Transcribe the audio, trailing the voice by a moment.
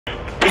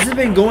This has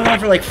been going on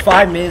for like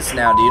 5 minutes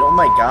now, dude. Oh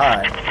my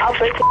god. I'll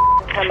break it.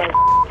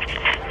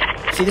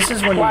 See, this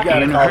is when you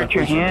gotta call hurt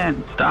your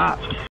hand. Stop.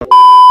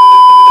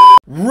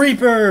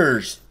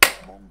 Reapers!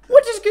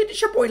 What is good? It's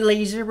your boy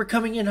Laser. We're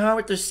coming in hot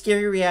with the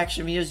scary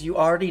reaction videos. You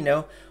already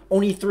know.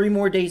 Only 3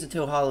 more days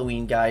until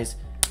Halloween, guys.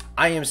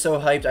 I am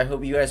so hyped. I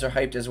hope you guys are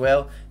hyped as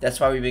well.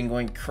 That's why we've been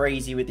going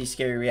crazy with these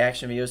scary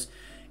reaction videos.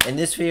 In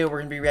this video, we're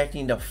going to be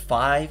reacting to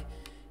 5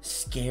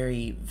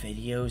 scary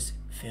videos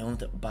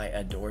filmed by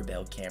a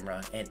doorbell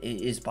camera, and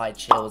it is by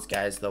Chills,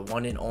 guys, the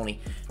one and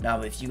only.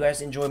 Now, if you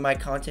guys enjoy my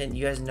content,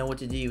 you guys know what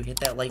to do. You hit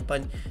that like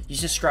button, you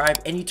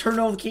subscribe, and you turn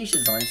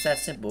notifications on. It's that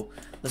simple.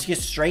 Let's get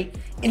straight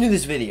into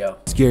this video.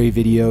 Scary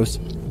videos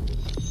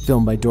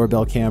filmed by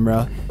doorbell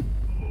camera,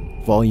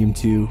 volume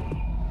 2.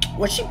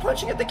 What's she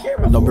punching at the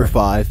camera Number for?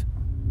 5.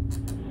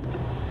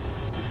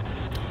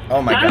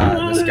 Oh my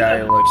god, this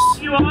guy looks...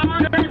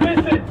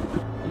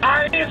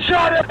 Oh,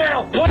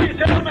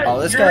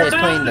 this guy is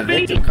playing the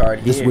victim card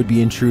here. This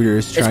would-be intruder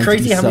is trying to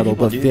be subtle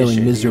but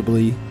failing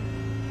miserably.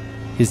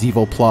 His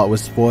evil plot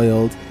was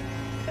foiled.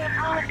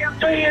 I am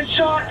being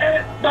shot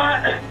at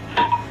by...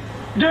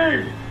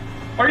 Dude,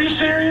 are you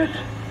serious?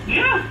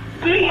 Yeah,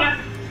 see ya.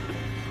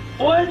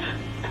 What?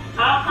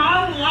 I'll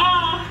call the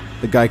law.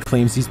 The guy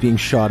claims he's being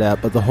shot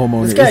at, but the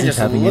homeowner This guy isn't just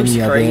having looks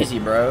any crazy,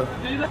 of it. bro.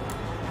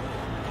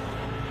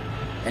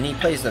 And he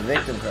plays the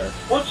victim card.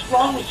 What's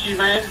wrong with you,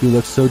 man? He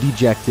looks so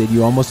dejected,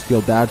 you almost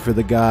feel bad for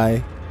the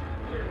guy.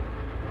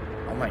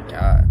 Oh my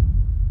god.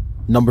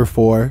 Number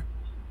 4.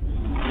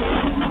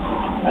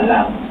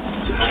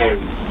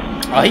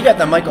 Oh, he got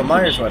the Michael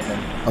Myers weapon.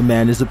 A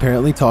man is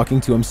apparently talking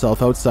to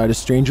himself outside a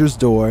stranger's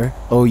door.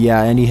 Oh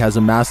yeah, and he has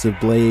a massive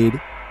blade.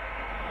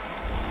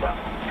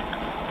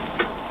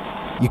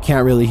 You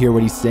can't really hear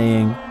what he's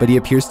saying, but he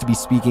appears to be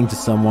speaking to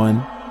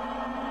someone.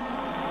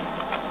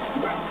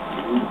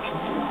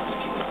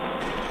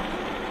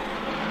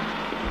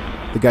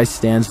 The guy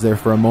stands there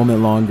for a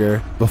moment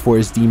longer before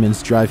his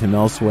demons drive him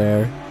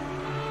elsewhere.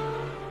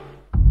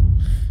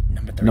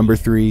 Number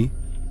 3.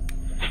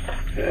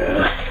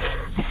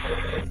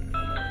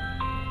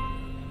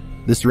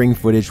 This ring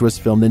footage was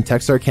filmed in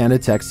Texarkana,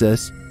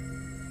 Texas.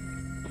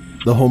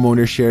 The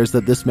homeowner shares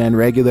that this man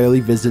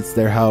regularly visits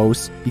their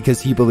house because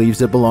he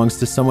believes it belongs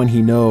to someone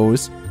he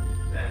knows.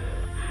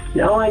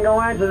 Y'all ain't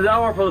gonna answer the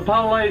door for the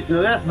police,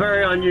 so that's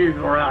very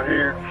unusual out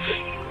here.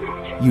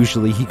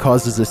 Usually he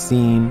causes a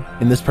scene.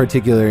 In this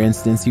particular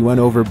instance, he went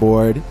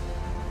overboard.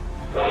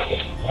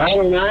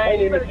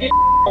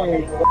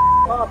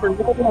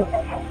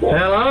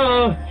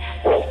 Hello?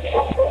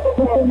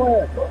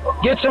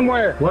 Get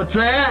somewhere. What's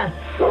that?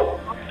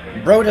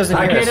 Bro doesn't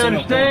hear I a can't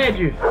single understand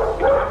thing. you.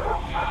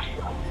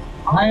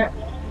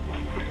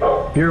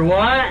 You're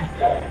what?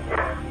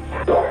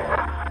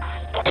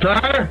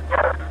 Sir?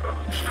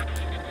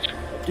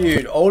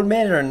 Dude, old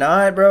man or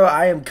not, bro,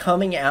 I am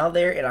coming out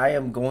there and I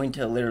am going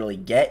to literally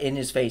get in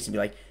his face and be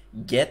like,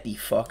 get the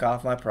fuck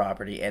off my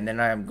property. And then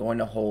I am going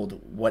to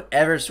hold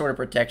whatever sort of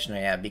protection I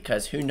have,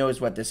 because who knows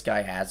what this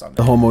guy has on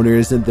The him. homeowner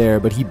isn't there,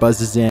 but he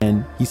buzzes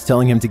in. He's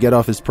telling him to get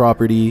off his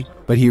property,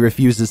 but he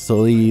refuses to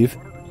leave.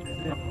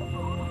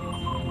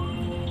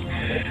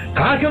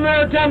 How come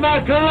every time I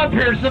come up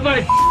here,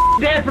 somebody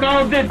different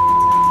owns this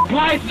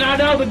place, and I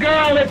know the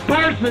girl, this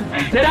person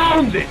that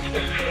owns it?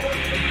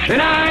 And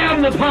I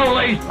am the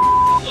police.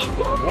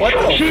 What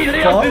the She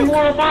lives fuck? in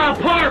one of my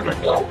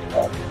apartments.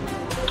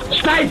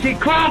 Stacy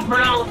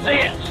Crawford owns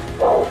this.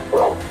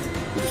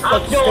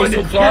 I'm going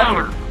to tell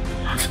her.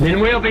 Then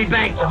we'll be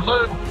back to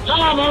move.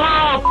 Follow the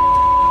law.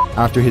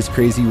 After his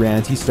crazy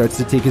rant, he starts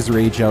to take his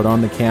rage out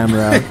on the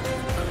camera.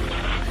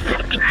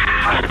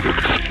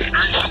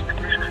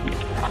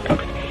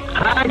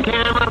 Hi,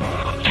 camera.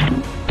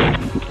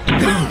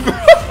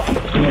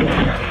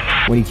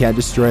 When he can't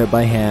destroy it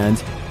by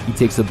hand, he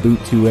takes a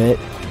boot to it.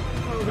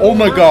 Oh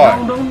my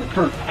god.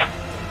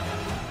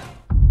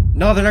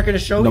 No, they're not going to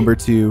show Number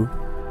you. 2.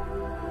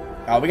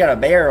 Oh, we got a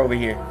bear over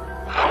here.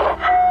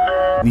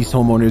 These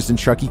homeowners in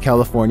Truckee,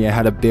 California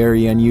had a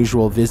very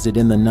unusual visit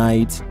in the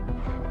night.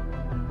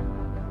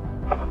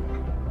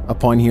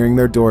 Upon hearing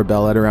their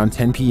doorbell at around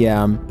 10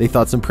 p.m., they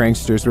thought some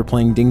pranksters were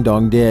playing Ding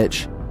Dong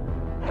Ditch.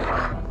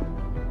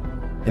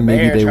 And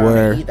maybe Bear they trying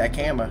were. to eat that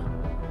camera.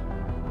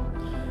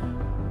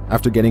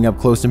 After getting up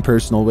close and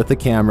personal with the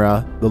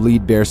camera, the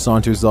lead bear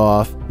saunters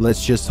off.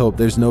 Let's just hope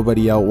there's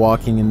nobody out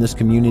walking in this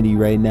community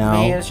right now.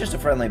 Man, it's just a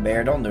friendly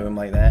bear. Don't do him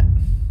like that.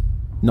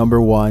 Number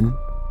 1.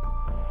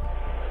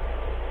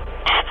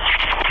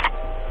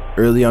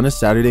 Early on a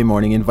Saturday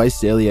morning in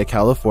Visalia,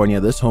 California,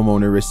 this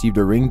homeowner received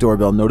a Ring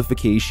doorbell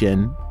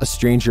notification. A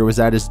stranger was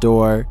at his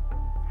door.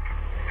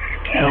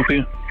 Can I help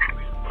you?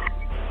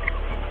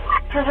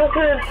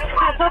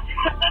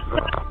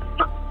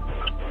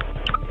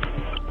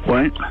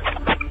 What?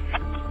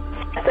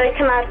 So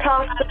can I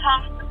talk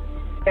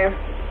to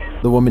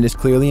The woman is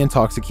clearly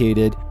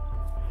intoxicated.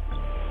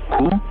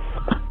 Who?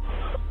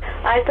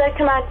 I said,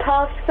 can I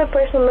talk to the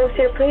person who lives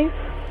here, please?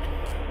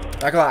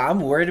 Not gonna lie, I'm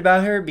worried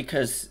about her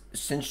because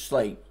since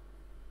like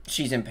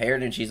she's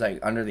impaired and she's like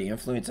under the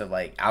influence of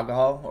like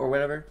alcohol or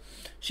whatever.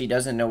 She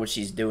doesn't know what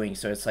she's doing,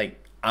 so it's like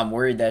I'm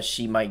worried that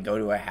she might go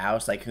to a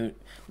house like who.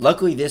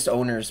 Luckily, this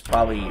owner's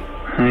probably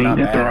not You got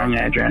bad. the wrong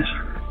address.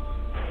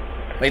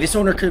 Like this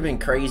owner could have been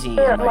crazy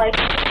and like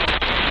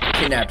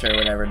kidnapped her or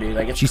whatever, dude.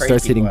 Like it's She crazy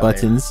starts hitting people out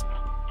there. buttons.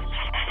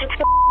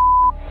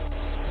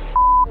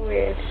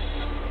 Weird.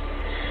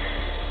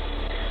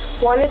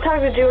 Want to talk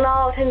to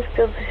juvenile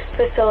detention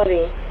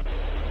facility?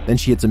 Then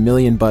she hits a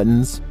million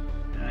buttons.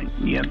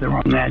 You have the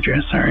wrong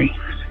address, sorry.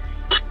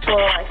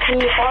 Well, can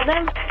you call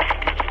them?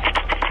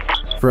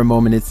 For a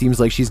moment, it seems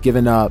like she's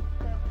given up.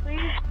 Please,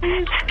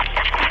 please.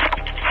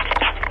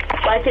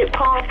 Like it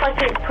calls,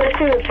 like it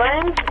pushing the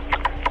buttons.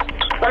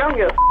 I don't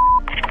give a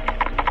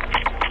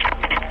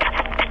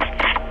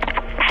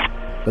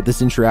But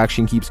this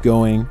interaction keeps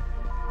going.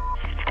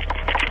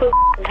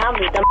 how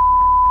many dumb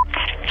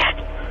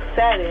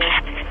Saturday.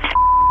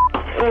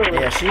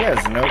 Yeah, she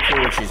has no clue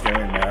what she's doing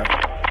now.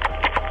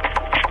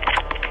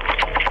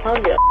 I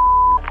don't give a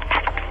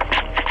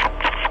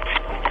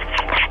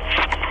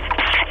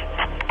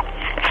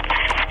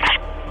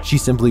She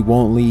simply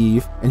won't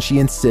leave, and she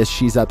insists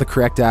she's at the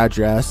correct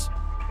address.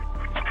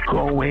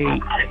 Go away.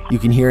 You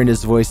can hear in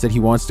his voice that he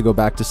wants to go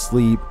back to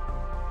sleep.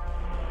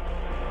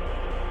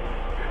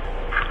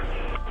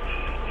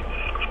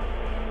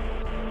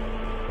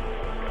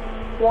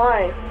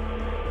 Why?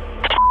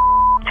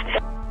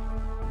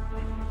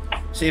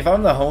 See, if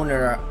I'm the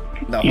owner,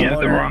 You have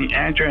the wrong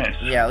address.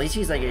 yeah, at least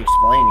he's like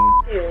explaining.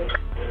 You.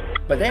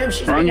 But damn,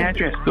 she's Wrong making-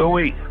 address. Go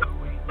away.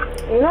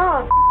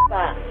 No,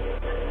 that.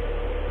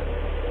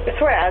 It's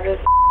where address.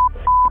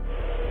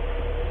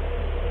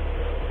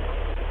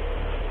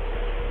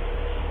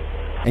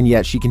 And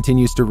yet she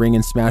continues to ring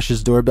and smash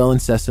his doorbell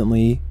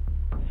incessantly.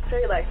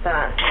 Straight like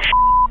that.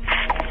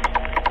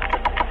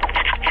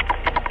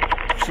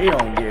 She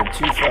don't give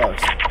two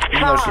fucks,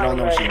 even though she don't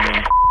know what she's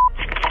doing.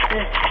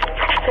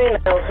 Say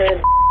no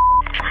hood.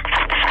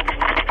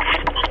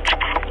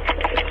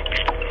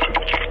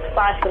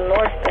 By some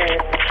North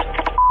Stand.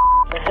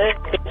 The hood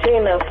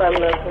casino from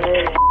the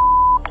hood.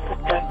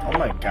 Oh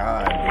my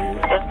god,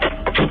 dude.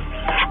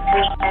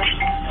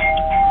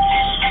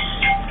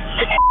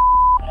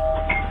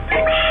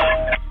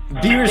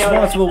 Be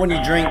responsible when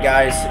you drink,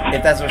 guys,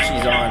 if that's what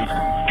she's on.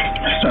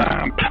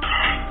 Stop.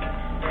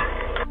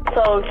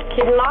 So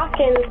keep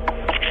knocking,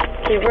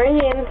 keep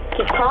ringing,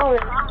 keep calling.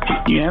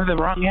 You have the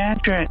wrong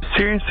address.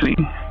 Seriously.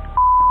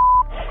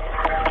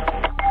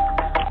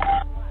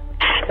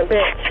 A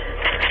bitch.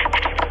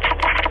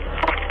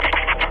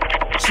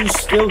 She's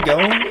still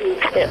going?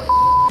 Yeah.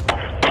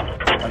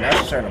 Oh, now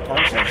she's trying to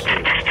punch that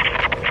shit.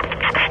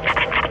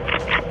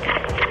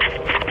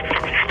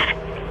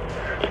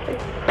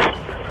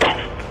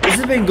 This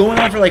has been going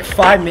on for like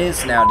 5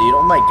 minutes now, dude.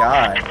 Oh my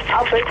god.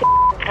 I'll break it.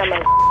 Come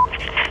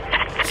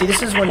on. See,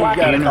 this is when you You're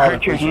gotta gonna call the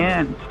hurt your police.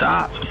 hand.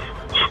 Stop.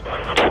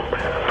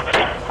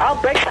 I'll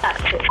break that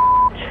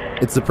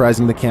shit. It's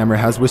surprising the camera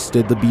has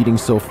withstood the beating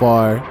so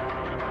far.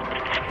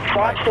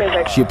 Watch me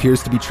break. She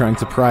appears to be trying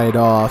to pry it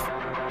off.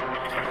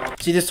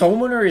 See, this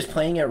homeowner is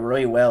playing it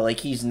really well. Like,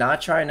 he's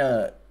not trying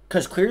to...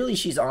 Because clearly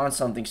she's on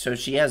something, so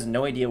she has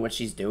no idea what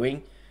she's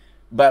doing.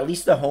 But at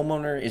least the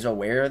homeowner is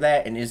aware of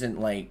that and isn't,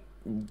 like,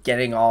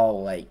 getting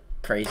all, like,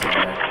 crazy on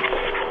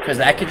her. Because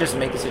that could just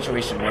make the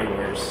situation way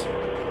worse.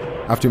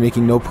 After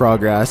making no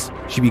progress,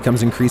 she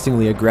becomes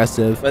increasingly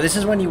aggressive. But this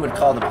is when you would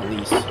call the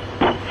police.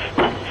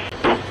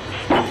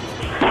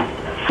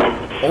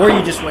 Or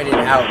you just wait it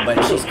out,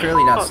 but she's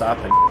clearly not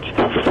stopping.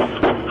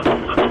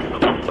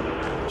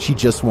 She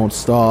just won't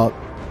stop.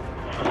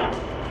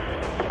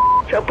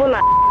 Triple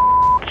nine.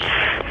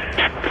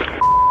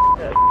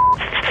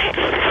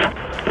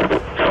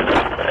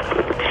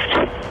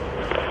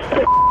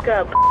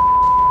 Up.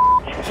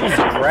 She's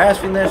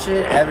grasping that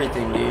shit,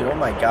 everything, dude. Oh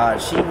my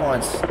god, she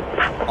wants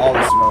all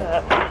the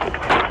smoke.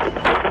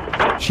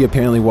 She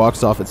apparently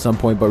walks off at some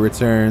point but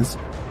returns.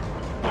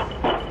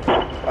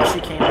 Oh, she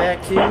came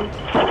back too?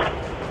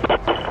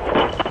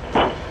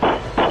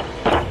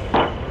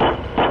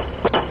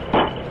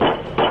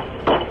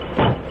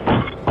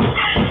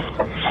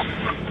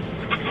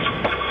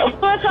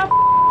 What's up?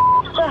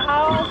 The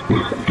house?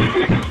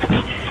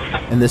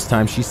 And this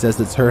time she says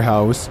it's her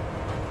house.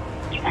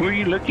 Who are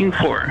you looking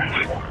for?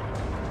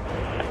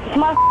 It's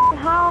my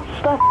house.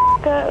 What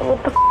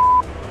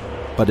the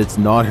But it's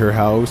not her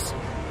house.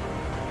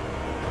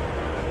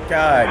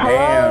 God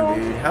Hello?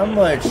 damn, dude. How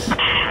much...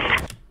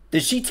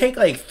 Did she take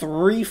like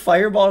 3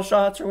 fireball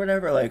shots or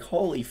whatever? Like,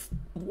 holy...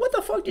 What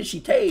the fuck did she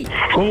take?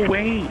 Go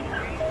away.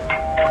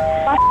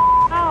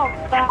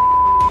 house?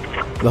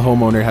 The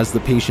homeowner has the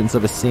patience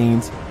of a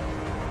saint,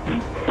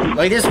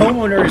 Like, this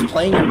homeowner is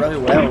playing it really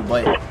well,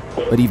 but...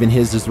 but even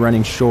his is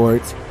running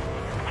short.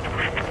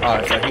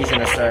 Oh, so he's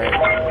gonna start...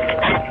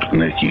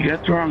 Look, you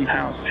got the wrong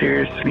house.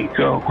 Seriously,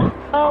 go.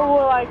 Oh,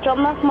 well, I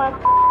jumped off my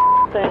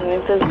thing.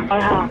 It says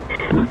my house.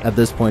 At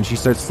this point, she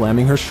starts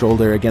slamming her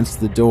shoulder against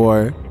the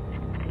door.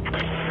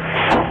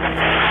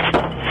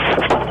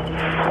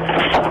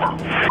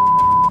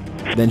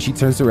 Then she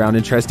turns around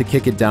and tries to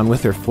kick it down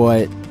with her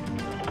foot.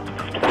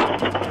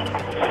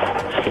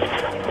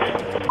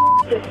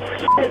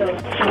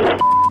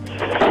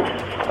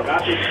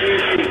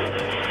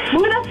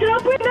 Move that shit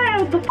up in there.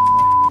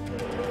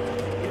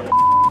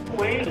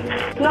 What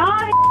the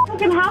Nah,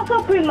 fucking house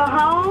up in the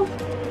house.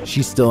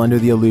 She's still under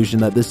the illusion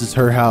that this is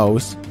her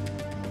house.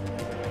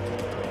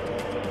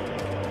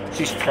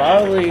 She's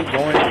probably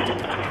going.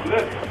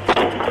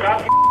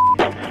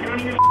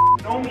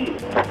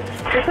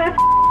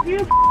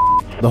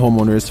 The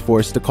homeowner is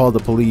forced to call the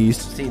police.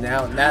 See,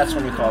 now that's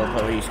when you call the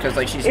police, because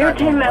like she's You're not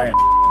going away.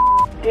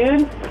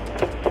 dude.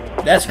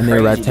 That's And crazy. they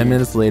arrive 10 dude.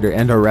 minutes later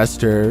and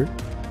arrest her.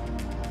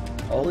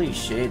 Holy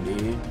shit,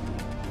 dude.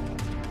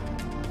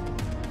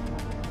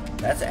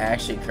 That's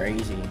actually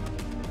crazy.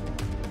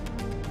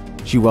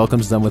 She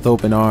welcomes them with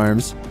open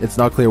arms. It's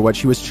not clear what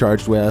she was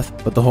charged with,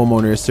 but the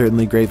homeowner is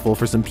certainly grateful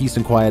for some peace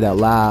and quiet at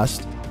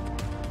last.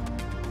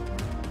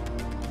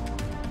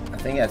 I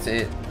think that's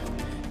it.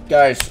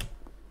 Guys,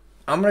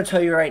 I'm going to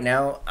tell you right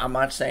now, I'm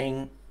not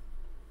saying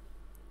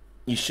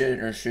you should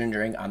or shouldn't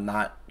drink. I'm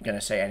not going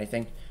to say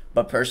anything.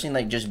 But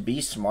personally, like, just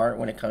be smart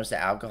when it comes to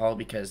alcohol,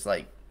 because,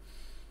 like,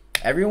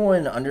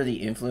 everyone under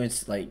the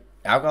influence, like,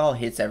 alcohol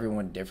hits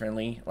everyone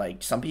differently.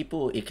 Like, some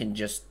people, it can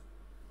just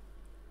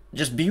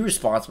be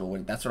responsible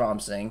with it. That's what I'm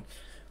saying.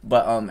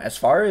 But as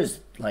far as,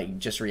 like,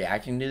 just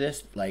reacting to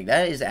this, like,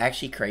 that is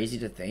actually crazy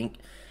to think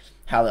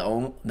how the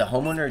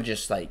homeowner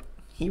just, like,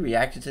 he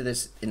reacted to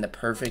this in the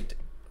perfect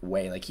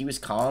way. Like, he was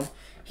calm.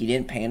 He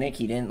didn't panic.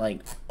 He didn't,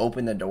 like,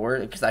 open the door.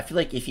 Because I feel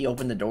like if he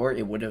opened the door,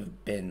 it would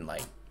have been,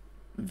 like,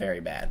 very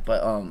bad.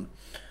 But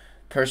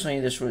personally,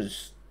 this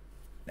was,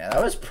 yeah,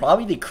 that was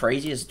probably the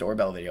craziest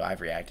doorbell video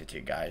I've reacted to,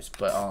 guys.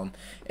 But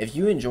if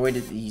you enjoyed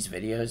these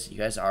videos, you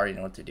guys already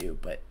know what to do.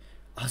 But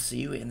I'll see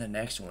you in the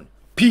next one.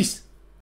 Peace.